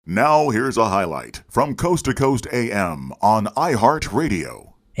Now here's a highlight from Coast to Coast AM on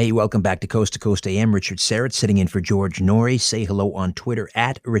iHeartRadio. Hey, welcome back to Coast AM. Richard Serrett sitting in for George Norrie. Say hello on Twitter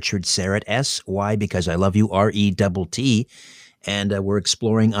at Richard Serrett, S-Y, because I love you, R-E-T-T. And we're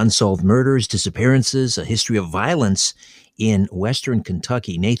exploring unsolved murders, disappearances, a history of violence in Western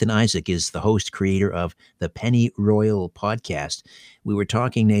Kentucky. Nathan Isaac is the host, creator of the Penny Royal podcast. We were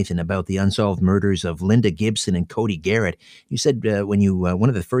talking, Nathan, about the unsolved murders of Linda Gibson and Cody Garrett. You said when you one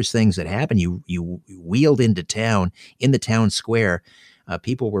of the first things that happened, you wheeled into town, in the town square.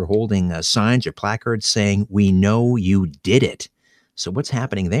 People were holding signs or placards saying, "We know you did it." So what's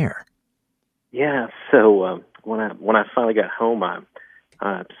happening there? Yeah, so when I finally got home,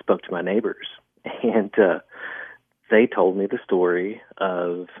 I spoke to my neighbors, and they told me the story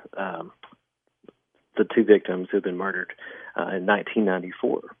of the two victims who had been murdered in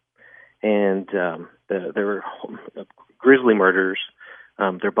 1994, and there were grisly murders.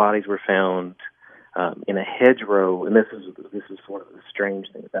 Their bodies were found in a hedgerow, and this is sort of the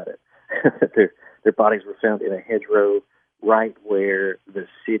strange thing about it. their bodies were found in a hedgerow right where the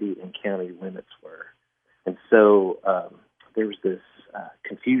city and county limits were. And so there was this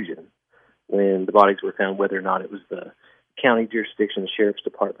confusion when the bodies were found, whether or not it was the county jurisdiction, the sheriff's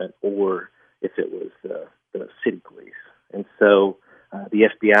department, or if it was the city police. And so the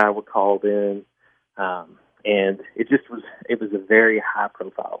FBI were called in, and it was a very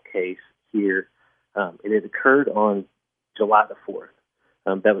high-profile case here. It had occurred on July the 4th.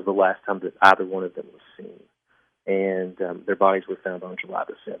 That was the last time that either one of them was seen. And their bodies were found on July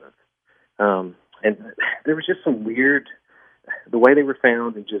the 7th. And there was just some weird, the way they were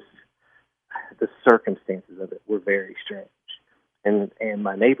found and just the circumstances of it were very strange. And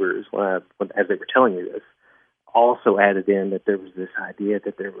my neighbors, as they were telling me this, also added in that there was this idea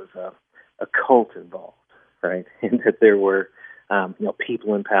that there was a cult involved, right? And that there were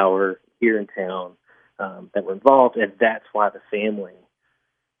people in power here in town that were involved, and that's why the family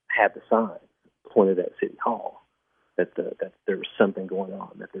had the sign pointed at City Hall, that there was something going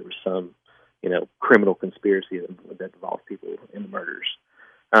on, that there was some criminal conspiracy that involved people in the murders.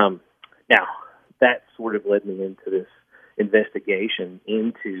 Now, that sort of led me into this investigation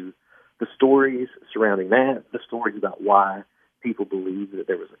into the stories surrounding that, the stories about why people believe that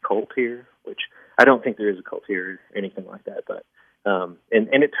there was a cult here, which I don't think there is a cult here or anything like that. But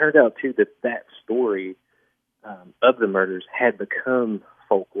and it turned out too that story of the murders had become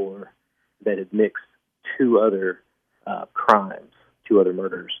folklore that had mixed two other crimes, two other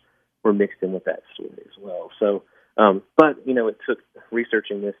murders were mixed in with that story as well. So, but it took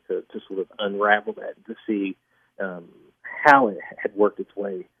researching this to sort of unravel that and to see how it had worked its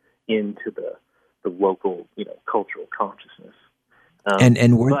way into the local, cultural consciousness.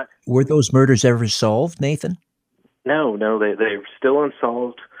 And were those murders ever solved, Nathan? No, they're still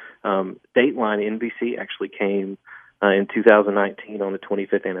unsolved. Dateline NBC actually came in 2019 on the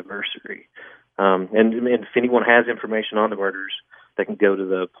 25th anniversary. And if anyone has information on the murders, they can go to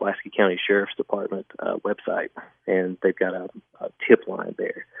the Pulaski County Sheriff's Department website, and they've got a tip line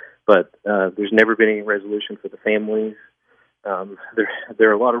there. But there's never been any resolution for the families. There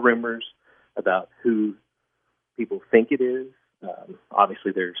are a lot of rumors about who people think it is.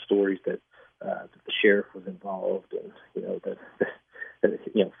 Obviously, there are stories that the sheriff was involved, and that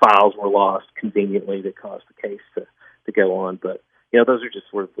files were lost conveniently that caused the case to go on. But those are just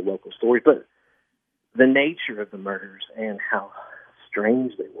sort of the local stories. But the nature of the murders and how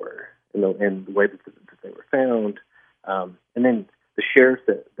strange they were, and the way that they were found, and then the sheriff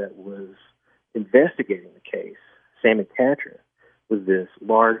that was investigating the case, Sammy Catron, was this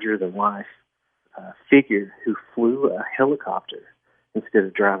larger-than-life figure who flew a helicopter instead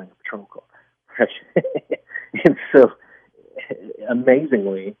of driving a patrol car. And so,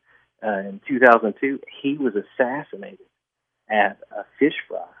 amazingly, in 2002, he was assassinated at a fish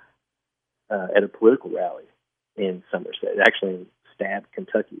fry at a political rally in Somerset, actually in Stab,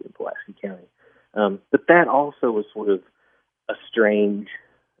 Kentucky, in Pulaski County. But that also was sort of a strange,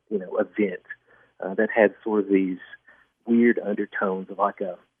 event that had sort of these weird undertones of like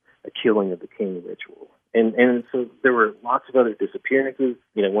a killing of the king ritual. And so there were lots of other disappearances,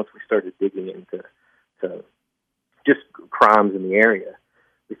 once we started digging into just crimes in the area.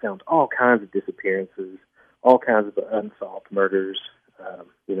 We found all kinds of disappearances, all kinds of unsolved murders.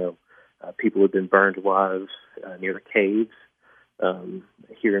 People had been burned alive near the caves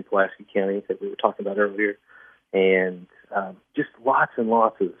here in Pulaski County that we were talking about earlier. And just lots and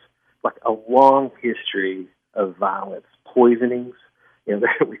lots of, like a long history of violence, poisonings.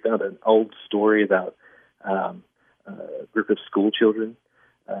 We found an old story about a group of school children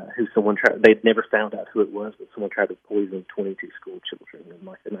who someone tried. They'd never found out who it was, but someone tried to poison 22 school children in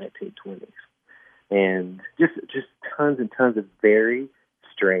like the 1920s, and just tons and tons of very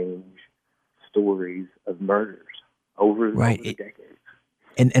strange stories of murders over the decades.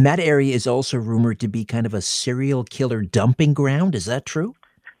 And that area is also rumored to be kind of a serial killer dumping ground. Is that true?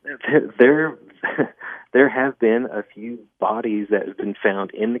 There have been a few bodies that have been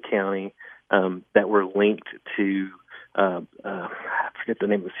found in the county that were linked to I forget the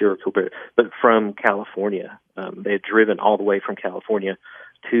name of the serial killer, but from California. They had driven all the way from California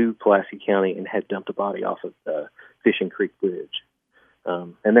to Pulaski County and had dumped a body off of the Fishing Creek Bridge.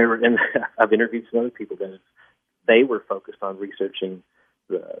 And I've interviewed some other people that they were focused on researching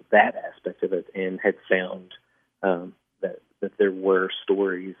that aspect of it and had found that there were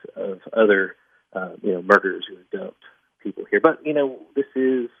stories of other murderers who had dumped people here. But this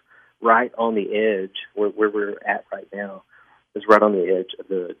is right on the edge where we're at right now. Is right on the edge of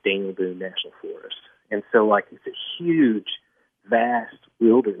the Daniel Boone National Forest, and so it's a huge, vast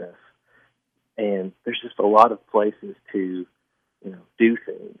wilderness, and there's just a lot of places to do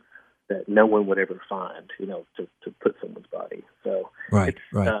things that no one would ever find, to put someone's body. So right.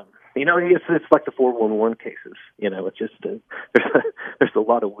 It's like the 411 cases. It's just there's a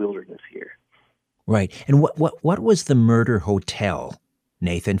lot of wilderness here. Right. And what was the murder hotel,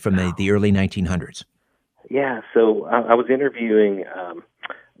 Nathan, from the early 1900s? Yeah. So I was interviewing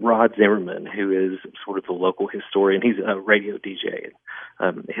Rod Zimmerman, who is sort of the local historian. He's a radio DJ,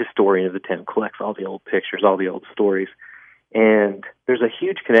 historian of the town, collects all the old pictures, all the old stories. And there's a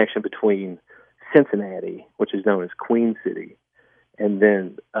huge connection between Cincinnati, which is known as Queen City, and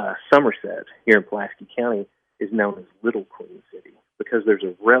then Somerset here in Pulaski County is known as Little Queen City because there's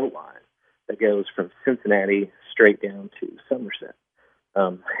a rail line that goes from Cincinnati straight down to Somerset.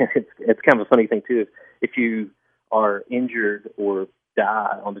 It's kind of a funny thing, too. If you are injured or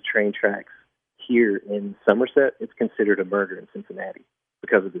die on the train tracks here in Somerset, it's considered a murder in Cincinnati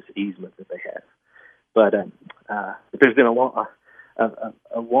because of this easement that they have. But there's been a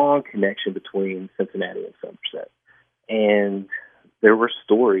long connection between Cincinnati and Somerset. And there were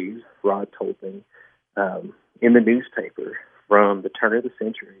stories, Rod told me, in the newspaper from the turn of the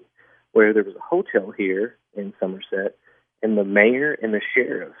century where there was a hotel here in Somerset, and the mayor and the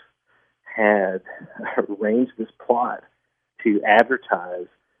sheriff had arranged this plot to advertise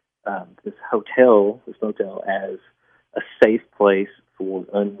this motel as a safe place for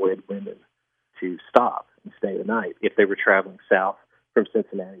unwed women to stop and stay the night if they were traveling south from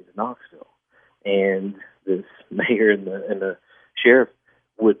Cincinnati to Knoxville. And this mayor and the sheriff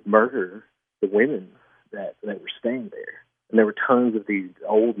would murder the women that were staying there. And there were tons of these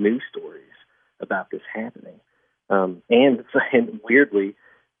old news stories about this happening. And weirdly,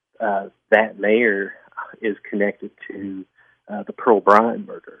 that mayor is connected to the Pearl Bryan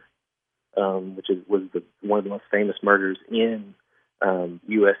murder, which was one of the most famous murders in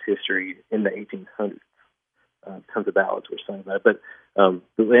U.S. history in the 1800s. Tons of ballads were sung about it. And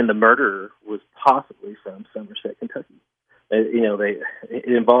the murderer was possibly from Somerset, Kentucky. It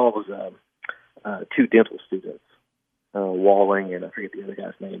involves two dental students, Walling, and I forget the other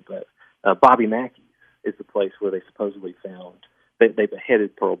guy's name, but Bobby Mackey's is the place where they supposedly found, they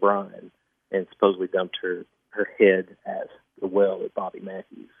beheaded Pearl Bryan and supposedly dumped her head at the well at Bobby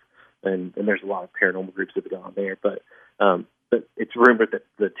Mackey's. And there's a lot of paranormal groups that have gone there, but it's rumored that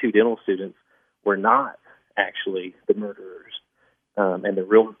the two dental students were not actually the murderers, and the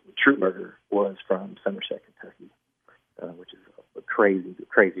real true murderer was from Somerset, Kentucky, which is a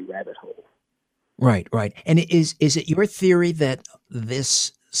crazy rabbit hole. Right. And is it your theory that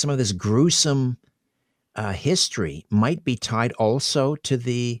some of this gruesome history might be tied also to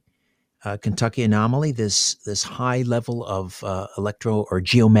the Kentucky anomaly, this high level of electro or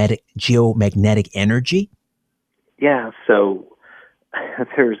geomagnetic energy? Yeah. So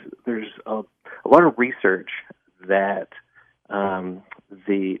there's a lot of research that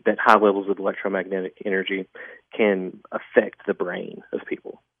that high levels of electromagnetic energy can affect the brain of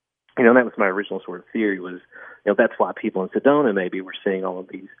people. That was my original sort of theory was, that's why people in Sedona maybe were seeing all of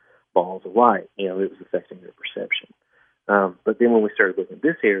these balls of light. It was affecting their perception. But then when we started looking at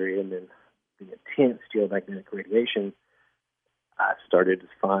this area and then the intense geomagnetic radiation, I started to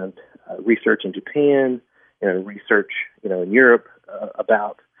find research in Japan, research, in Europe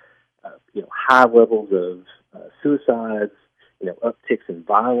about, high levels of suicides, upticks in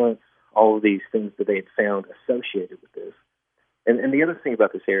violence, all of these things that they had found associated with this. And the other thing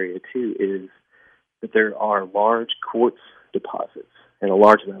about this area, too, is that there are large quartz deposits and a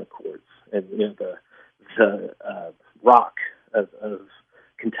large amount of quartz. And, the rock of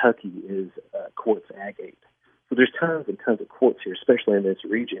Kentucky is quartz agate So there's tons and tons of quartz here, especially in this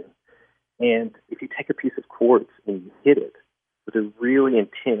region. And if you take a piece of quartz and you hit it with a really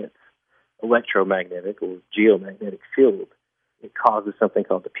intense electromagnetic or geomagnetic field, it causes something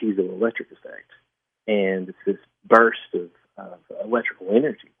called the piezoelectric effect. And it's this burst of electrical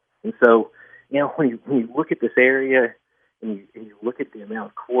energy. And so, when you look at this area and you look at the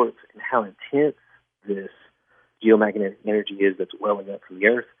amount of quartz and how intense this geomagnetic energy is that's welling up from the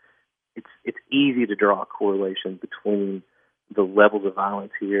earth, it's easy to draw a correlation between the levels of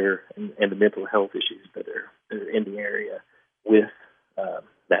violence here and the mental health issues that are in the area with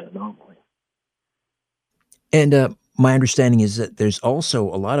that anomaly. And my understanding is that there's also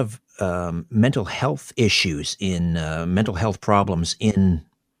a lot of mental health issues mental health problems in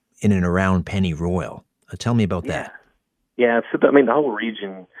and around Pennyroyal. Tell me about that. Yeah. So the whole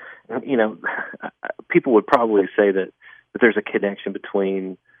region. People would probably say that there's a connection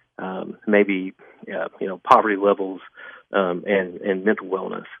between maybe poverty levels and mental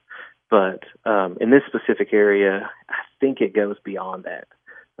wellness, but in this specific area, I think it goes beyond that.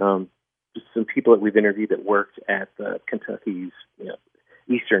 Some people that we've interviewed that worked at Kentucky's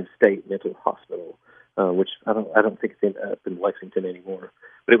Eastern State Mental Hospital, which I don't think it's up in Lexington anymore,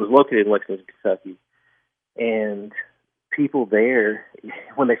 but it was located in Lexington, Kentucky. And people there,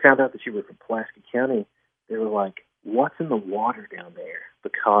 when they found out that you were from Pulaski County, they were like, "What's in the water down there?"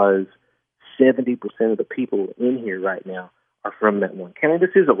 Because 70% of the people in here right now are from that one county.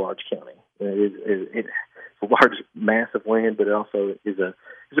 This is a large county. It's a large mass of land, but it also is a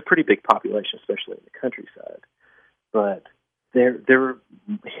pretty big population, especially in the countryside. But there were,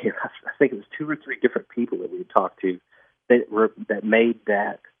 I think it was 2 or 3 different people that we had talked to that made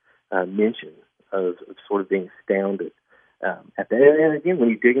that mention of sort of being astounded at that. And again, when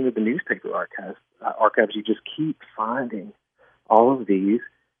you dig into the newspaper archives, you just keep finding all of these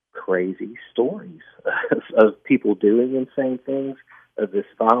crazy stories of people doing insane things, of this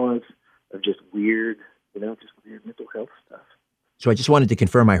violence, of just weird mental health stuff. So I just wanted to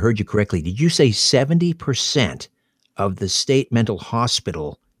confirm I heard you correctly. Did you say 70% of the state mental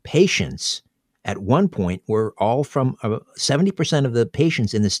hospital patients at one point were all from 70% of the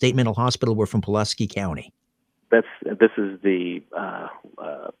patients in the state mental hospital were from Pulaski County? This is the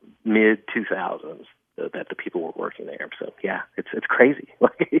mid 2000s that the people were working there. So yeah, it's crazy.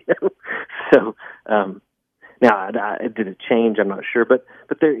 So now did it change? I'm not sure, but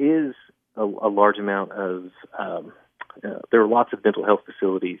there is a large amount of there are lots of mental health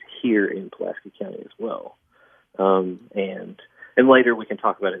facilities here in Pulaski County as well, and later we can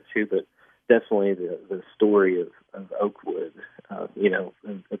talk about it too. But definitely the story of Oakwood, of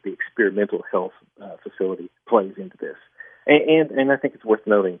the experimental health facility plays into this, and I think it's worth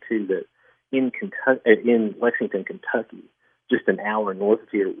noting too that in Lexington, Kentucky, just an hour north of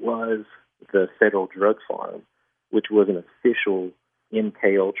here was the Federal Drug Farm, which was an official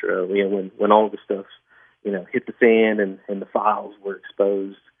MK Ultra. When all the stuff hit the fan and the files were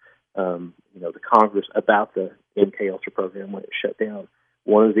exposed, the Congress about the MK Ultra program when it shut down.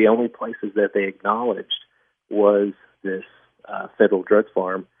 One of the only places that they acknowledged was this Federal Drug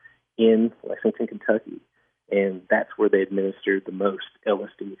Farm in Lexington, Kentucky, and that's where they administered the most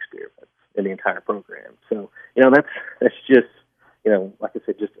LSD experiments in the entire program. So that's just like I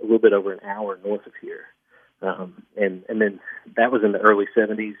said, just a little bit over an hour north of here, and then that was in the early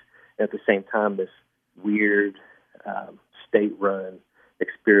 70s. At the same time, this weird state-run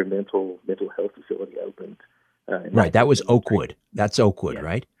experimental mental health facility opened. Right, that was Oakwood. That's Oakwood, yeah.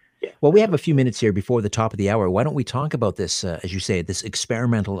 Right? Yeah. Well, we have a few minutes here before the top of the hour. Why don't we talk about this, as you say, this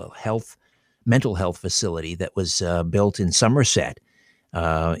experimental mental health facility that was built in Somerset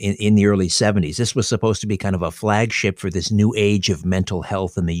in the early 70s. This was supposed to be kind of a flagship for this new age of mental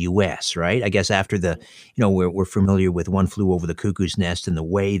health in the U.S., right? I guess after we're familiar with One Flew Over the Cuckoo's Nest and the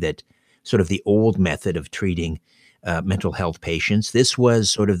way that sort of the old method of treating mental health patients. This was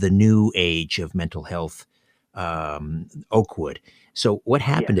sort of the new age of mental health, Oakwood. So what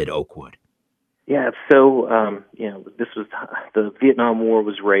happened at Oakwood? Yeah, so this was the Vietnam War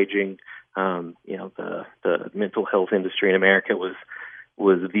was raging. The mental health industry in America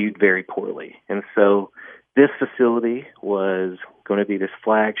was viewed very poorly, and so this facility was going to be this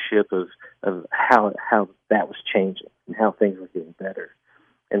flagship of how that was changing and how things were getting better.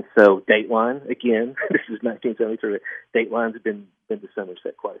 And so Dateline, again, this is 1973. Dateline's been to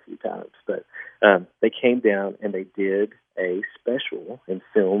Somerset quite a few times, but they came down and they did a special and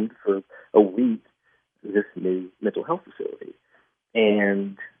filmed for a week this new mental health facility.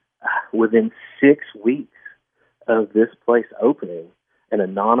 And within 6 weeks of this place opening, an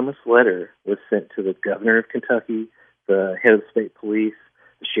anonymous letter was sent to the governor of Kentucky, the head of the state police,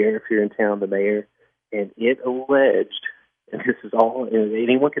 the sheriff here in town, the mayor, and it alleged, and this is all, and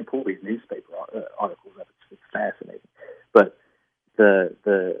anyone can pull these newspaper articles up. It's fascinating. But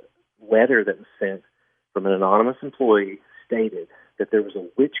the letter that was sent from an anonymous employee stated that there was a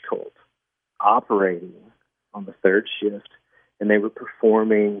witch cult operating on the third shift, and they were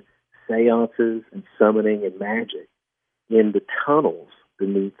performing seances and summoning and magic in the tunnels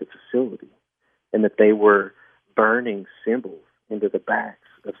beneath the facility, and that they were burning symbols into the backs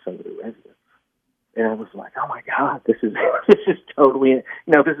of some of the residents. And I was like, oh my God, this is totally,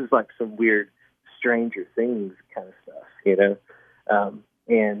 this is like some weird Stranger Things kind of stuff,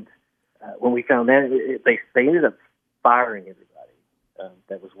 And when we found that, they ended up firing everybody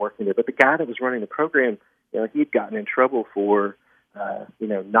that was working there. But the guy that was running the program, he'd gotten in trouble for,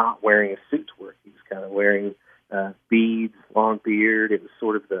 not wearing a suit to work. He was kind of wearing beads, long beard. It was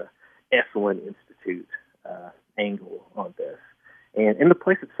sort of the F1 Institute angle on this. And the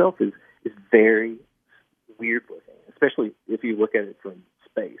place itself is very weird looking, especially if you look at it from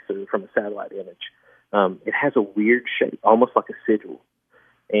space or from a satellite image. It has a weird shape, almost like a sigil.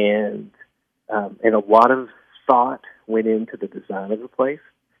 And a lot of thought went into the design of the place.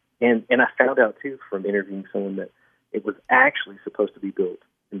 And I found out, too, from interviewing someone that it was actually supposed to be built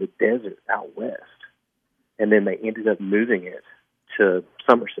in the desert out west. And then they ended up moving it to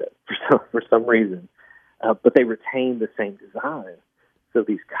Somerset for some reason. But they retained the same design. So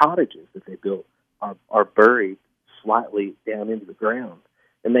these cottages that they built are buried slightly down into the ground.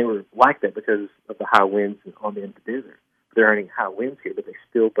 And they were like that because of the high winds on the end of the desert. There aren't any high winds here, but they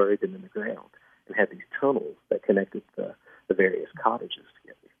still buried them in the ground and had these tunnels that connected the various cottages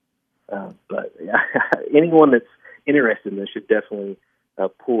together. But anyone that's interested in this should definitely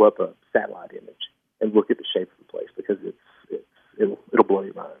pull up a satellite image and look at the shape of the place, because it'll blow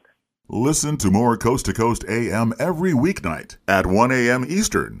your mind. Listen to more Coast to Coast AM every weeknight at 1 a.m.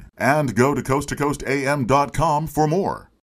 Eastern, and go to coasttocoastam.com for more.